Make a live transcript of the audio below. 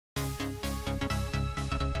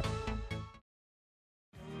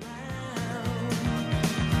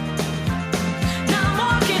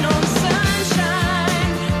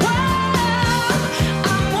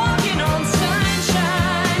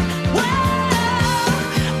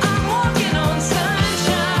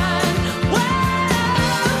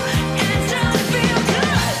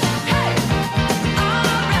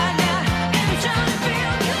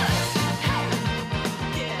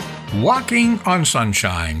Walking on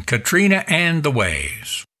Sunshine, Katrina and the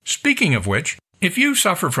Waves. Speaking of which, if you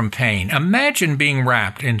suffer from pain, imagine being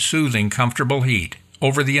wrapped in soothing, comfortable heat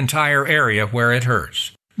over the entire area where it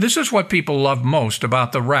hurts. This is what people love most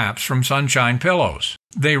about the wraps from Sunshine Pillows.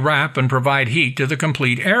 They wrap and provide heat to the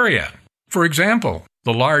complete area. For example,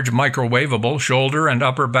 the large microwavable shoulder and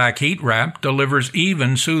upper back heat wrap delivers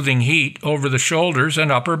even soothing heat over the shoulders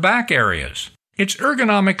and upper back areas. It's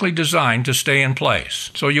ergonomically designed to stay in place,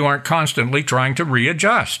 so you aren't constantly trying to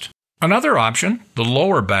readjust. Another option, the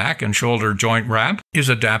lower back and shoulder joint wrap, is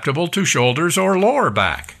adaptable to shoulders or lower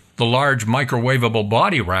back. The large microwavable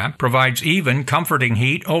body wrap provides even, comforting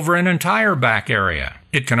heat over an entire back area.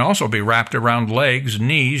 It can also be wrapped around legs,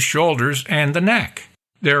 knees, shoulders, and the neck.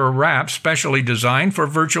 There are wraps specially designed for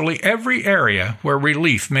virtually every area where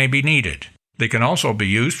relief may be needed. They can also be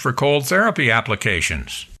used for cold therapy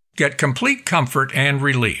applications. Get complete comfort and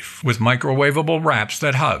relief with microwavable wraps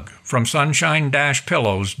that hug from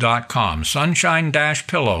sunshine-pillows.com.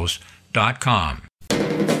 Sunshine-pillows.com.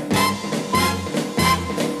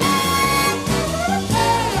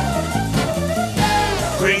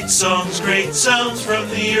 Great songs, great sounds from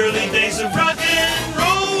the early days of rock and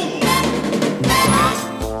roll.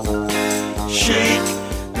 Shake,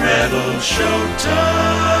 rattle,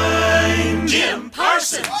 showtime. Jim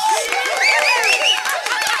Parsons.